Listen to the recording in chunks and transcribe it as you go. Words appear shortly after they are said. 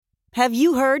Have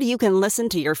you heard you can listen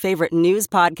to your favorite news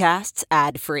podcasts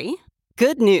ad-free?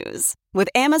 Good news. With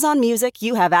Amazon Music,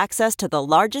 you have access to the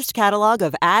largest catalog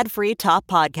of ad-free top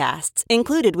podcasts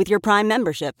included with your Prime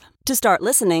membership. To start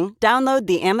listening, download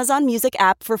the Amazon Music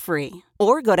app for free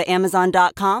or go to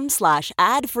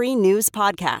amazon.com/ad-free news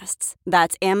podcasts.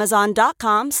 That's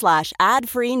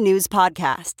amazon.com/ad-free news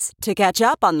podcasts to catch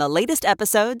up on the latest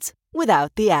episodes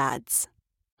without the ads.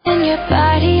 And your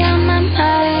body on my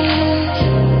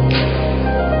mind.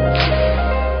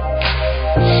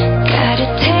 Got a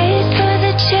taste for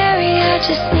the cherry, I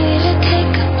just need to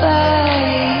take a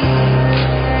bite.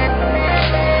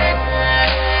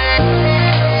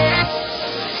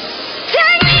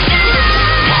 Take me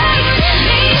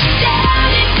down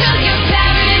into your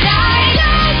paradise.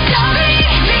 Don't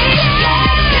leave me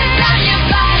scared, 'cause I'm your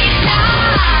body's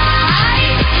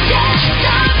light. Just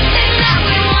something that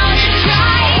we wanna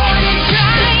try.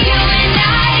 You and I,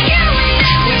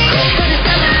 we're cool for the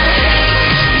summer.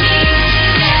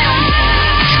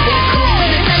 We're cool for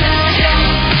the summer.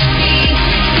 Don't be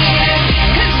scared,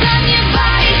 'cause I'm your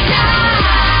body's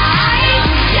light.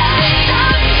 Just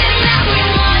something that we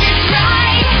wanna try.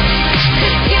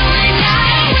 'Cause you and I,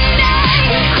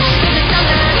 we're cool for the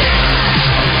summer.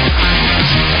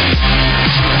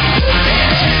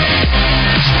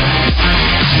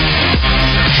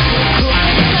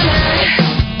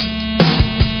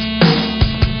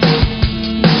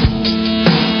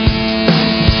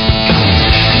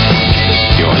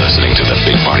 You're listening to The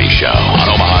Big Party Show on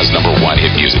Omaha's #1 hit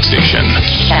music station.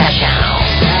 Channel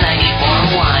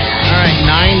 94.1. All right,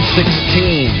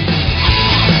 9:16.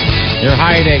 Your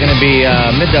high today going to be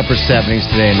mid to upper 70s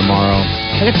today and tomorrow.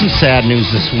 I got some sad news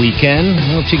this weekend. I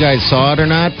don't know if you guys saw it or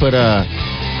not, but I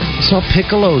saw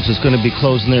Piccolo's is going to be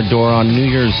closing their door on New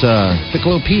Year's,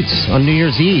 Piccolo Pete's on New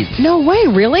Year's Eve. No way,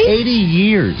 really? 80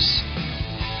 years.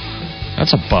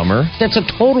 That's a bummer. That's a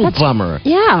total bummer.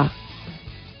 Yeah.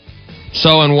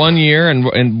 So in 1 year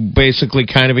and basically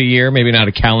kind of a year, maybe not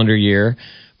a calendar year,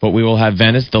 but we will have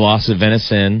Venice, the loss of Venice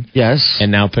Inn, Yes.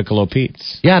 and now Piccolo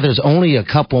Pete's. Yeah, there's only a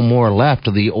couple more left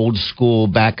of the old school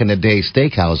back in the day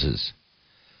steakhouses.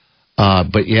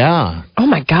 But yeah. Oh,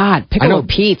 my God. I Piccolo know-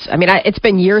 Pete's. I mean, it's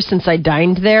been years since I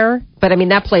dined there, but I mean,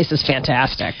 that place is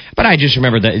fantastic. But I just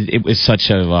remember that it was such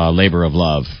a labor of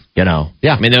love, you know.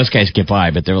 Yeah. I mean, those guys get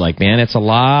by, but they're like, man, it's a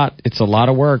lot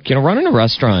of work. You know, running a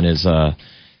restaurant is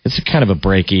it's a kind of a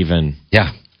break even. Yeah.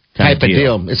 Type of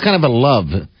deal. It's kind of a love.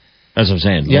 That's what I'm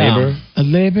saying. Yeah.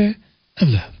 Labor of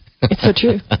love. It's so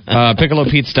true. Piccolo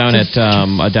Pete's down at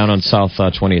down on South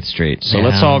 20th Street. So Yeah.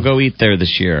 let's all go eat there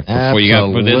this year before you got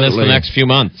within this the Absolutely. next few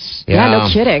months. Yeah, no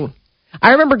kidding.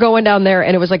 I remember going down there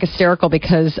and it was like hysterical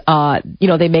because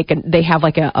they have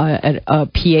like a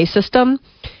PA system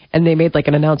and they made like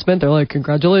an announcement. They're like,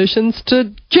 congratulations to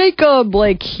Jacob,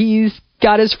 like he's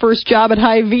got his first job at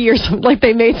Hy-Vee or something. Like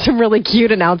they made some really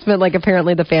cute announcement. Like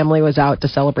apparently the family was out to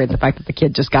celebrate the fact that the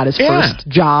kid just got his first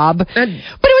job. But it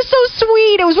was so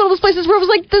sweet. It was one of those places where I was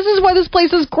like, this is why this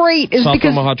place is great. Is South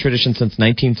because Omaha tradition since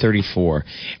 1934.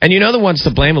 And you know the ones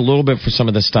to blame a little bit for some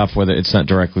of this stuff, whether it's not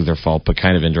directly their fault, but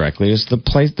kind of indirectly, is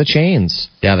the chains.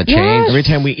 Yeah, the Yes. chains. Every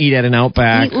time we eat at an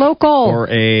Outback Eat local. or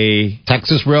a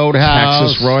Texas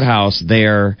Roadhouse.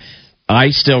 I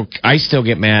still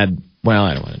get mad. Well,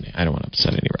 I don't want to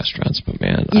upset any restaurants, but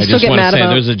man, You I still just get want to mad say about-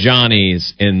 there's a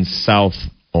Johnny's in South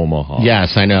Omaha.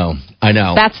 Yes, I know.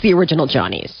 that's the original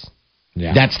Johnny's.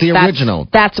 Yeah. That's the original.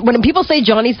 That's when people say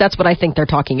Johnny's. That's what I think they're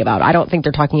talking about. I don't think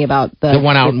they're talking about the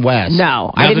one out in West. No,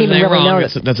 I didn't even Nothing really wrong.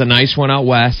 notice. That's a nice one out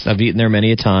west. I've eaten there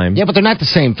many a time. Yeah, but they're not the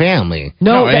same family.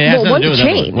 No, it has nothing to one's do a with that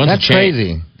chain. one. One's a That's chain.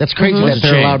 crazy. That's crazy One's that a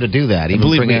they're chain. allowed to do that. And Even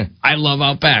believe bring me, I love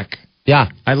Outback. Yeah.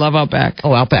 I love Outback.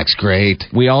 Oh, Outback's great.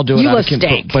 We all do it. You out love of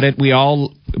steak.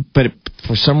 But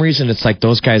for some reason, it's like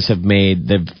those guys have made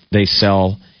they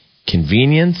sell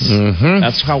convenience. Mm-hmm.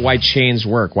 That's why chains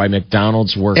work. Why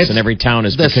McDonald's works in every town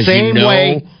is the because same you know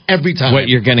way every time. what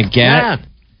you're going to get. Yeah.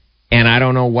 And I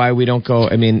don't know why we don't go.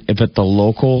 I mean, if at the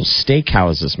local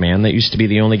steakhouses, man, that used to be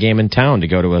the only game in town to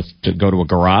go to a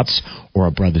Garot's or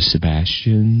a Brother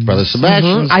Sebastian's. Brother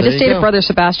Sebastian's. I just there you ate at go. Brother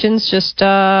Sebastian's just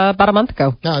about a month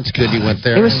ago. No, it's good you went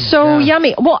there. It was so Yeah.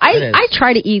 yummy. Well, It is. I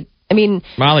try to eat. I mean,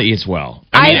 Molly eats well.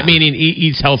 I- Meaning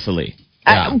eats healthily.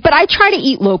 but I try to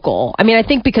eat local. I mean, I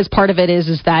think because part of it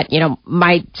is that,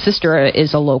 my sister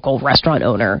is a local restaurant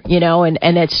owner,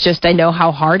 and it's just, I know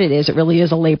how hard it is. It really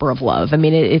is a labor of love. I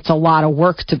mean, it's a lot of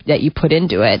work that you put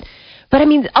into it. But I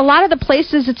mean, a lot of the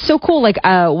places, it's so cool. Like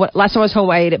last time I was home,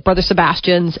 I ate at Brother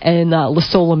Sebastian's and La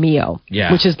Sola Mio,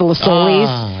 which is the La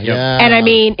Soli's. Yeah. And I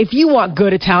mean, if you want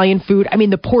good Italian food, I mean,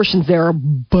 the portions there are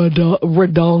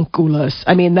redonkulous.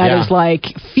 I mean, that is like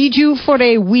feed you for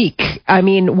a week. I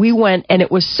mean, we went and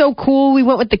it was so cool. We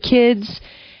went with the kids.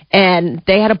 And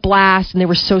they had a blast, and they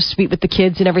were so sweet with the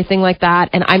kids and everything like that.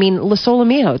 And I mean, La Sola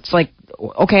Mio, it's like,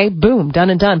 okay, boom, done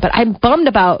and done. But I'm bummed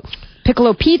about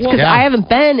Piccolo Pete's because I haven't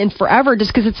been in forever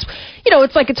just because it's,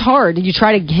 it's like it's hard. You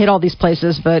try to hit all these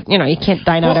places, but, you can't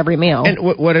dine out every meal. And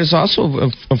what is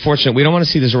also unfortunate, we don't want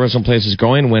to see these original places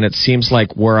going when it seems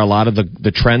like where a lot of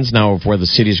the trends now of where the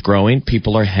city's growing,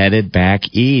 people are headed back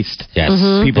east. Yes.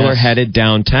 People are headed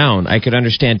downtown. I could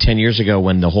understand 10 years ago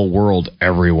when the whole world,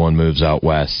 everyone moves out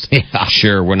west. Yeah.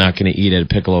 Sure, we're not going to eat at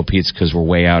Piccolo Pete's because we're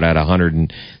way out at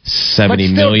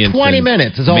 170 million. 20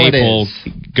 minutes is all Maple it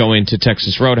is. Going to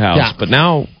Texas Roadhouse. Yeah. But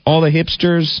now all the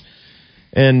hipsters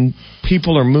and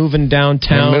people are moving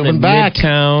downtown They're moving and back.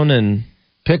 midtown and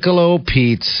Piccolo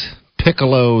Pete's.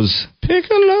 Piccolo's.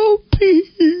 Piccolo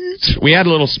Pete's. We had a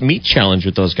little meat challenge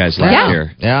with those guys last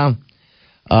year. Yeah.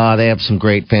 They have some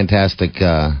great, fantastic,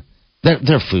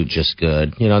 their food's just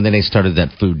good. And then they started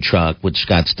that food truck, which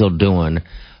Scott's still doing.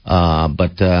 I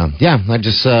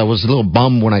just was a little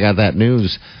bummed when I got that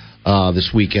news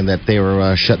this weekend that they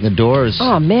were shutting the doors.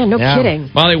 Oh, man, no kidding.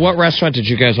 Molly, what restaurant did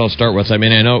you guys all start with? I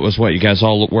mean, I know it was you guys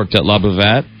all worked at La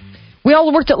Bouvette? We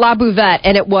all worked at La Bouvette,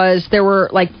 and there were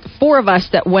like 4 of us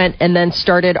that went and then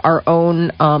started our own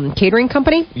catering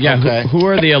company. Yeah, Okay. who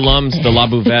are the alums, the La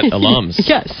Bouvette alums?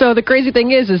 Yeah, so the crazy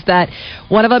thing is that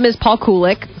one of them is Paul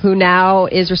Kulik, who now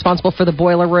is responsible for the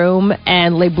Boiler Room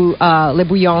and Le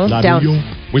Bouillon down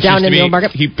in the Old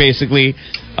Market. He basically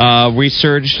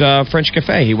researched French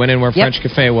Cafe. He went in where French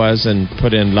Cafe was and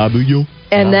put in La Bouillon.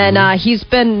 And then he's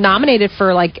been nominated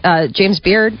for James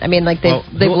Beard. I mean,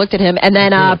 they've looked at him. And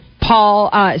then Paul,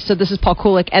 so this is Paul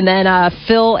Kulik. And then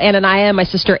Phil Anania and my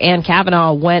sister Ann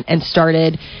Kavanaugh went and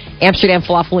started Amsterdam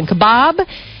Falafel and Kebab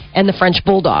and the French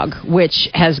Bulldog, which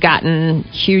has gotten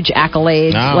huge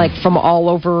accolades from all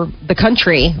over the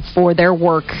country for their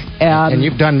work. And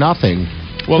you've done nothing.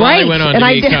 Well, Right, Molly went on and to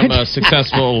I become did. a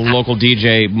successful local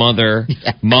DJ, mother,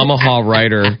 Mama Ha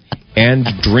writer, and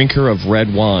drinker of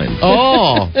red wine.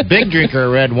 Oh, big drinker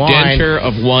of red wine. Denter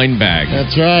of wine bag.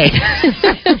 That's right.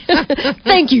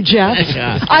 Thank you, Jeff.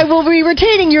 I will be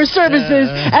retaining your services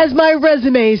as my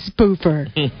resume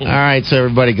spoofer. All right, so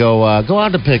everybody go out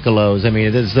to Piccolo's. I mean,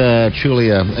 it is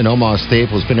truly an Omaha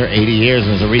staple. It's been there 80 years,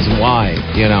 and there's a reason why,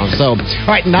 So, all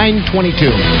right,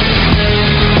 9:22.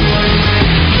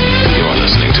 You're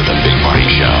listening to The Big Party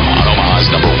Show on Omaha's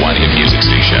 #1 hit music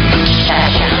station.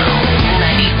 Channel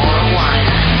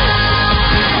 94.1.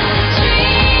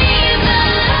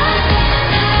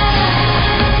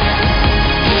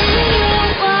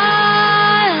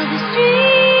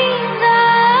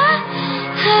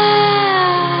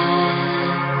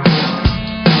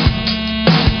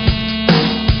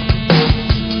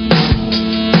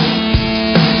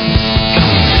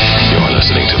 You're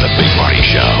listening to The Big Party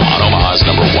Show on Omaha's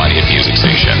 #1 hit music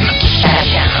station.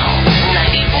 Channel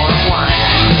 94.1. All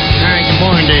right, good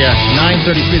morning to you.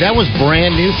 9:33. That was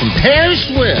brand new from Taylor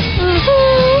Swift.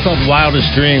 It's called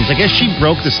Wildest Dreams. I guess she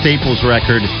broke the Staples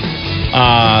record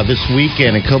this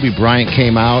weekend, and Kobe Bryant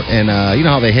came out, and you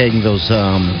know how they hang those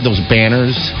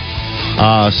banners?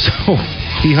 So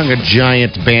he hung a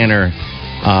giant banner.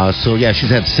 She's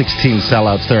had 16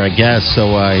 sellouts there, I guess.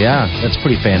 So, that's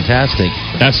pretty fantastic.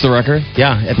 That's the record?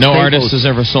 Yeah. At No Staples. artist has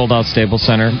ever sold out Staples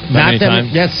Center that Not many that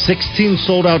times? Yes, 16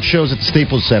 sold-out shows at the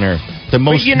Staples Center. The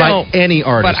most you by know, any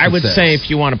artist. But I would it say says. if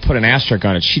you want to put an asterisk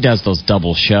on it, she does those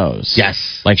double shows.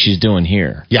 Yes. Like she's doing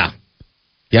here. Yeah.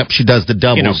 Yep, she does the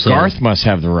double. so. Garth must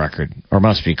have the record, or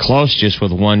must be close just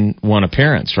with one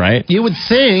appearance, right? You would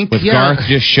think. With Garth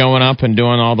just showing up and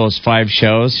doing all those 5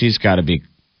 shows, he's got to be.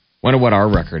 Wonder what our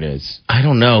record is. I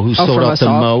don't know who sold from out us the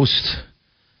all? most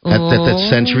at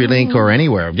CenturyLink or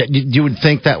anywhere. You would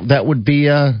think that would be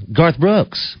Garth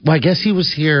Brooks. Well, I guess he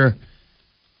was here.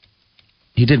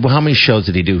 He did. Well, how many shows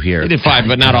did he do here? He did 5,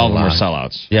 but not all of them were A lot.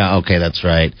 sellouts. Yeah. Okay, that's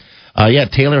right.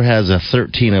 Taylor has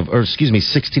 16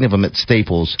 of them at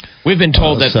Staples. We've been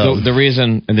told that so- the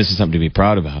reason, and this is something to be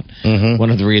proud about,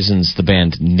 one of the reasons the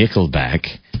band Nickelback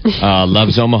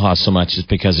loves Omaha so much is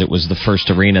because it was the first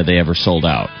arena they ever sold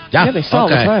out. Yeah, they sell all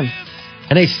the time.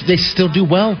 And they still do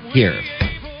well here.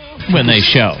 When they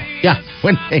show. Yeah,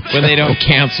 when they When they don't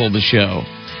cancel the show.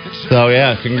 So,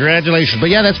 yeah, congratulations. But,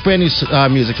 yeah, that's brand new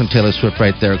music from Taylor Swift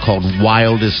right there called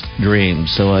Wildest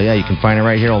Dreams. So, yeah, you can find it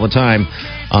right here all the time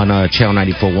on Channel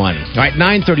 94.1. All right,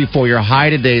 9:34. Your high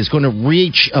today is going to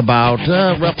reach about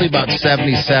roughly about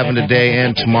 77 today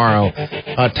and tomorrow.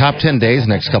 Top 10 days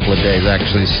next couple of days,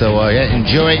 actually. So, yeah,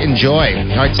 enjoy.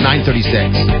 All right, it's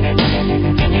 9:36.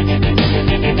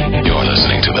 You're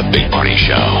listening to The Big Party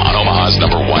Show on Omaha's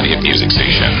 #1 hit music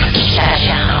station.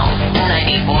 Channel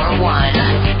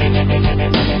 94.1.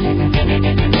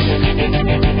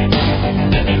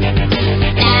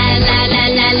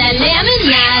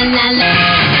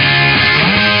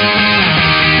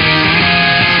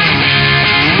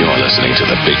 You're listening to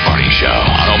The Big Party Show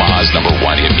on Omaha's #1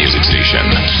 hit music station.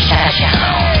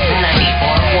 Channel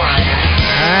 94.1.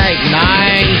 All right,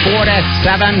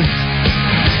 9:47.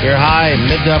 Your high,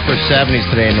 mid to upper 70s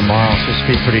today and tomorrow. Supposed to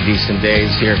be pretty decent days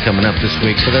here coming up this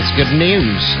week, so that's good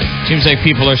news. Seems like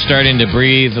people are starting to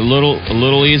breathe a little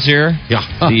easier. Yeah.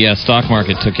 The stock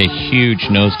market took a huge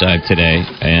nosedive today,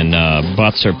 and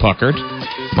butts are puckered.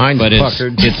 Mine's But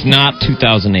puckered. it's not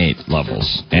 2008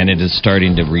 levels, and it is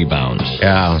starting to rebound.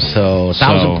 Yeah, so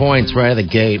 1,000 points right out of the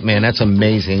gate, man. That's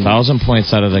amazing. 1,000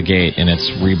 points out of the gate, and it's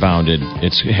rebounded.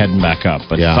 It's heading back up.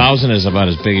 But Yeah. 1,000 is about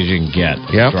as big as you can get.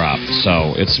 Yep. Drop.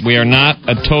 So we are not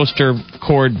a toaster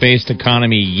cord based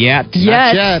economy yet.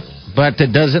 Not yet, but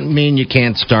that doesn't mean you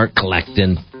can't start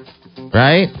collecting,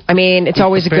 right? I mean, it's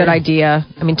always a Fair. good idea.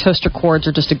 I mean, toaster cords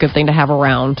are just a good thing to have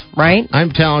around, right?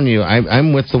 I'm telling you,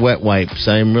 I'm with the wet wipes.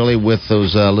 I'm really with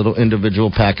those little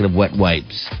individual packet of wet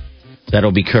wipes.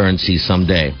 That'll be currency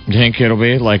someday. You think it'll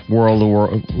be like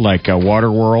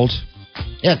Water World?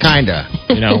 Yeah, kinda.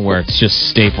 You know, where it's just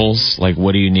staples. Like,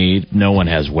 what do you need? No one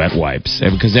has wet wipes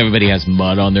because everybody has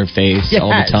mud on their face all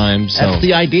the Yes, time. So that's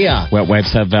the idea. wet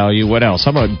wipes have value. What else?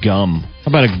 How about gum? How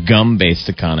about a gum-based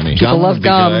economy? People love would be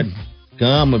gum. good.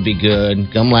 Gum would be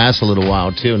good. Gum lasts a little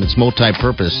while too, and it's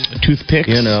multi-purpose. Toothpicks?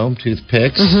 You know,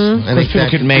 toothpicks. Mm-hmm. I think People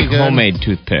that could be make good. homemade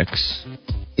toothpicks.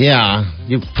 Yeah,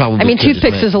 you probably. I mean, could just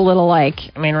toothpicks make- is a little like,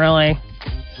 I mean, really.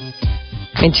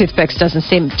 I mean, toothpicks doesn't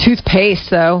seem. Toothpaste,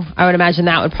 though, I would imagine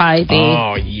that would probably be.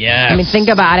 Oh, yes. I mean, think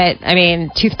about it. I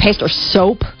mean, toothpaste or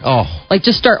soap. Oh, Like,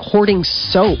 just start hoarding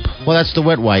soap. well, that's the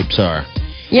wet wipes are.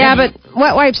 Yeah, but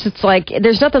wet wipes, it's like,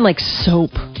 there's nothing like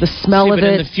soap. The smell See, of but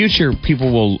in it. the future,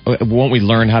 people won't we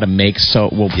learn how to make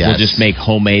soap? We'll Yes. just make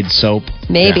homemade soap.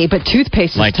 Maybe, Yeah. but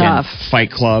toothpaste is Like tough. in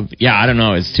Fight Club. Yeah, I don't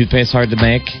know. Is toothpaste hard to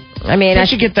make? I mean, I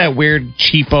should get that weird,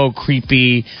 cheapo,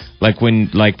 creepy, like when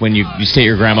you stay at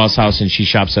your grandma's house and she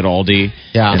shops at Aldi.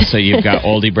 Yeah. And so you've got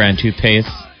Aldi brand toothpaste,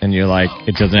 and you're like,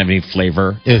 it doesn't have any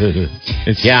flavor.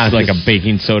 It's Yeah, like just- a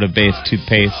baking soda based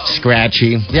toothpaste.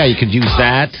 Scratchy. Yeah, you could use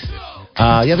that.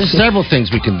 Yeah, there's several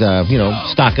things we could,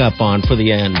 stock up on for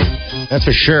the end. That's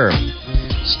for sure.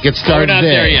 Let's get started We're not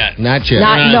there yet. Not yet.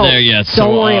 Not- We're not no, there yet.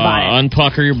 don't worry about it.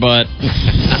 Unpucker your butt.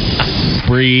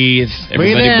 Breathe.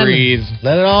 Breathe Everybody in. breathe.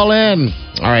 Let it all in.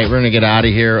 All right, we're going to get out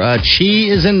of here. Chi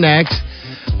is in next.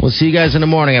 We'll see you guys in the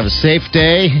morning. Have a safe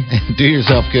day. Do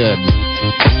yourself good.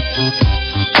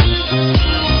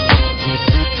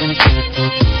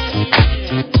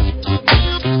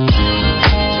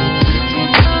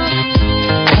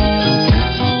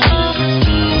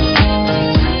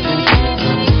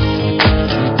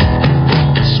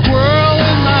 Squirrel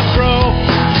in my fro.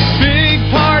 Big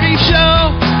party show.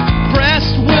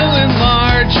 Breast will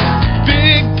enlarge.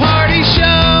 Big party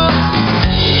show.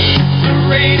 The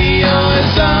radio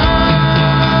is on.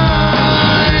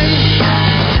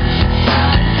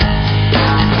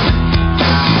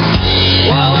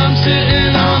 While I'm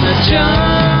sitting on the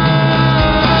john.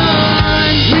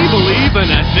 We believe in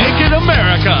a naked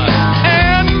America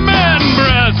and man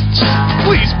breasts.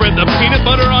 Please spread the peanut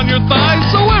butter on your thighs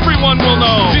so everyone will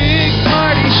know. Big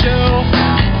party show.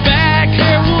 Back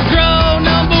hair will grow.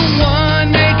 Number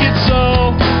one, make it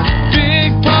so.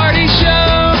 Big party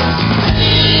show.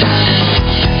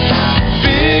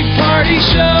 Big party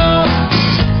show.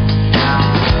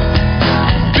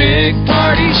 Big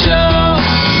party show.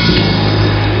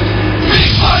 Big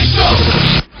party show.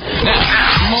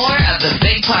 More of the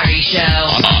Big Party Show.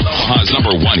 On Omaha's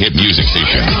 #1 hit music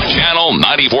station. Channel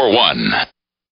 94.1.